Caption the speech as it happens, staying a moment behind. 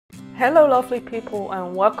Hello lovely people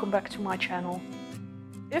and welcome back to my channel.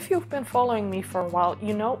 If you've been following me for a while,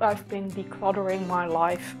 you know I've been decluttering my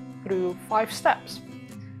life through 5 steps.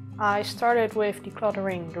 I started with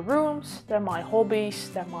decluttering the rooms, then my hobbies,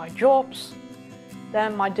 then my jobs,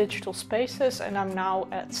 then my digital spaces, and I'm now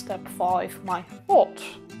at step 5, my thoughts.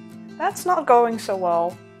 That's not going so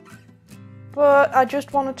well, but I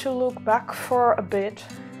just wanted to look back for a bit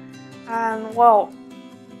and well,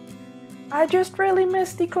 I just really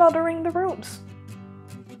miss decluttering the rooms.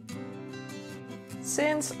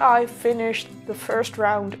 Since I finished the first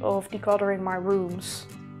round of decluttering my rooms,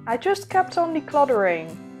 I just kept on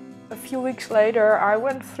decluttering. A few weeks later I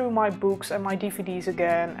went through my books and my DVDs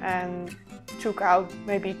again and took out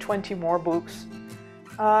maybe 20 more books.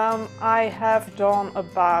 I have done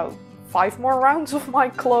about 5 more rounds of my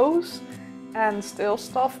clothes and still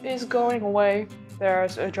stuff is going away.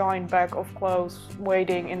 There's a giant bag of clothes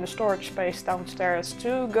waiting in the storage space downstairs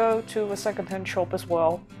to go to a secondhand shop as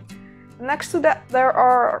well. Next to that there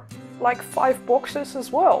are like 5 boxes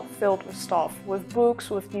as well filled with stuff, with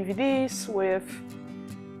books, with DVDs, with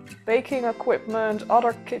baking equipment,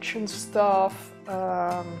 other kitchen stuff,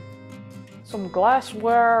 some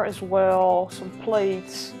glassware as well, some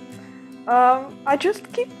plates. I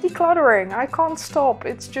just keep decluttering, I can't stop,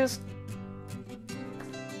 I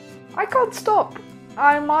can't stop.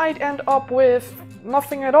 I might end up with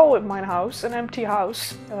nothing at all in my house, an empty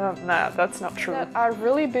house. Nah, that's not true. I've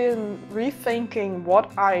really been rethinking what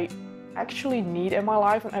I actually need in my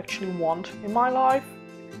life and actually want in my life.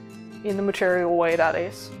 In the material way, that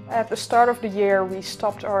is. At the start of the year we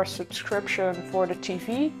stopped our subscription for the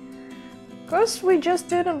TV because we just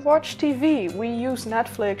didn't watch TV. We use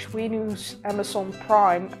Netflix, we use Amazon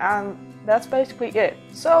Prime, and that's basically it.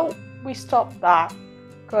 So we stopped that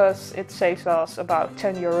because it saves us about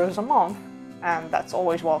 10 euros a month, and that's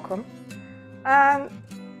always welcome. And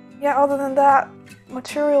yeah, other than that,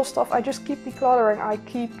 material stuff, I just keep decluttering. I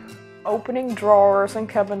keep opening drawers and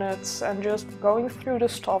cabinets and just going through the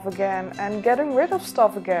stuff again and getting rid of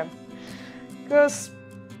stuff again. Because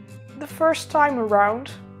the first time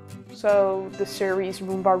around, so the series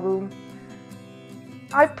Room by Room,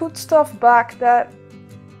 I put stuff back that,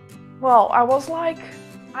 well, I was like,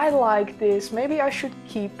 I like this, maybe I should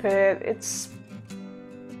keep it, it's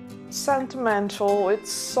sentimental, it's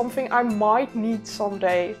something I might need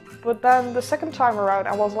someday. But then the second time around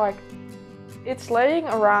I was like, it's laying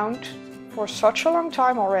around for such a long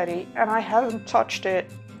time already and I haven't touched it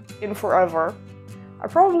in forever. I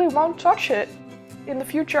probably won't touch it in the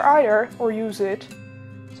future either or use it.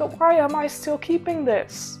 So why am I still keeping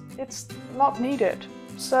this? It's not needed.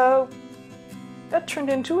 So that turned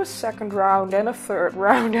into a second round and a third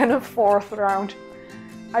round and a fourth round.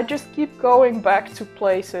 I just keep going back to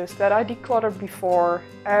places that I decluttered before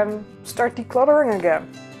and start decluttering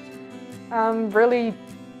again. I'm really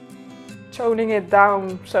toning it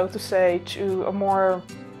down, so to say, to a more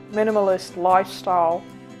minimalist lifestyle.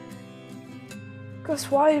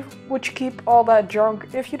 Because why would you keep all that junk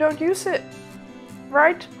if you don't use it,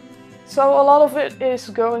 right? So a lot of it is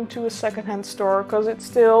going to a secondhand store because it's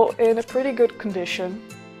still in a pretty good condition.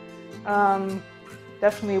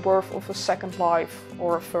 Definitely worth of a second life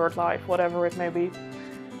or a third life, whatever it may be.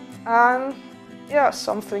 And yeah,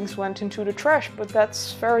 some things went into the trash, but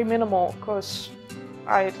that's very minimal because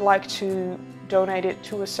I'd like to donate it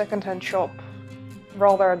to a secondhand shop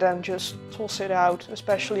rather than just toss it out,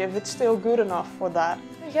 especially if it's still good enough for that.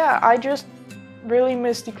 Yeah, I just really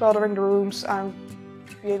miss decluttering the rooms. I'm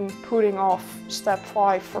been putting off step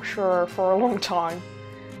 5 for sure for a long time,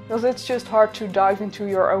 because it's just hard to dive into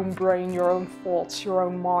your own brain, your own thoughts, your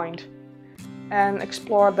own mind and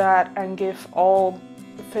explore that and give all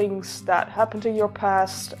the things that happened in your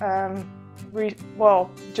past and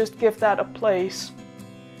just give that a place.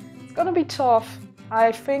 It's gonna be tough.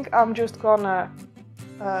 I think I'm just gonna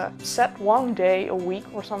set one day a week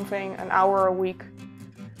or something, an hour a week,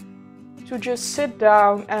 to just sit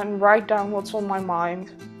down and write down what's on my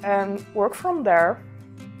mind and work from there.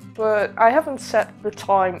 But I haven't set the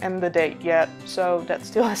time and the date yet, so that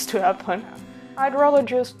still has to happen. I'd rather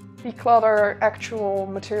just declutter actual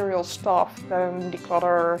material stuff than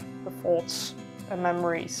declutter the thoughts and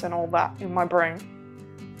memories and all that in my brain.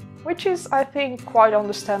 Which is, I think, quite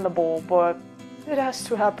understandable, but it has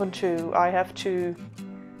to happen too. I have to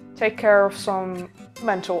take care of some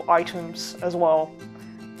mental items as well.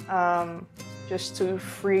 Just to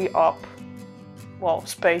free up, well,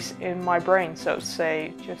 space in my brain, so to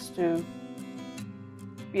say, just to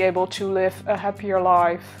be able to live a happier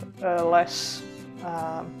life, less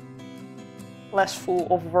full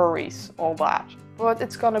of worries, all that. but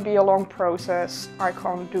it's gonna be a long process. I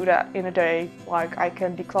can't do that in a day, like I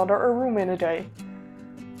can declutter a room in a day.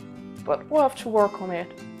 But we'll have to work on it.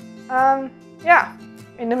 Yeah,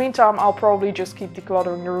 in the meantime I'll probably just keep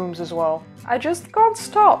decluttering the rooms as well. I just can't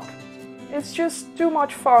stop. It's just too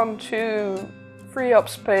much fun to free up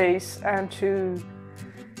space and to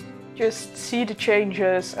just see the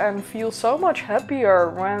changes and feel so much happier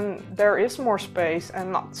when there is more space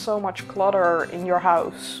and not so much clutter in your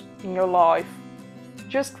house, in your life.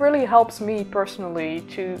 Just really helps me personally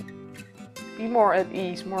to be more at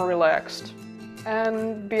ease, more relaxed,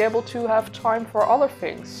 and be able to have time for other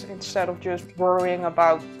things instead of just worrying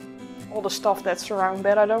about all the stuff that's around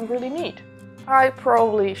that I don't really need. I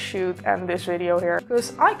probably should end this video here,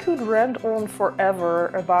 because I could rant on forever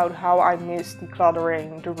about how I miss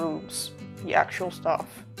decluttering the rooms, the actual stuff,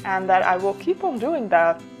 and that I will keep on doing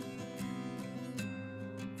that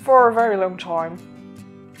for a very long time.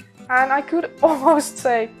 And I could almost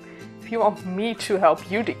say, if you want me to help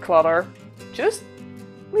you declutter, just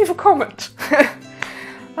leave a comment.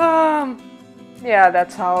 Yeah,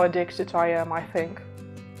 that's how addicted I am, I think.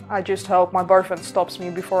 I just hope my boyfriend stops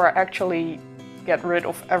me before I actually get rid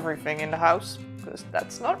of everything in the house, because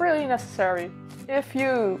that's not really necessary. If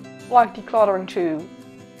you like decluttering too,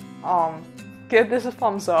 give this a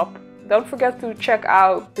thumbs up. Don't forget to check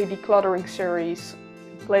out the decluttering series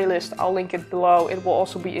playlist. I'll link it below. It will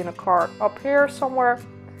also be in a card up here somewhere.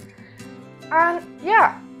 And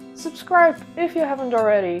yeah, subscribe if you haven't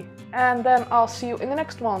already. And then I'll see you in the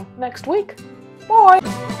next one next week. Bye!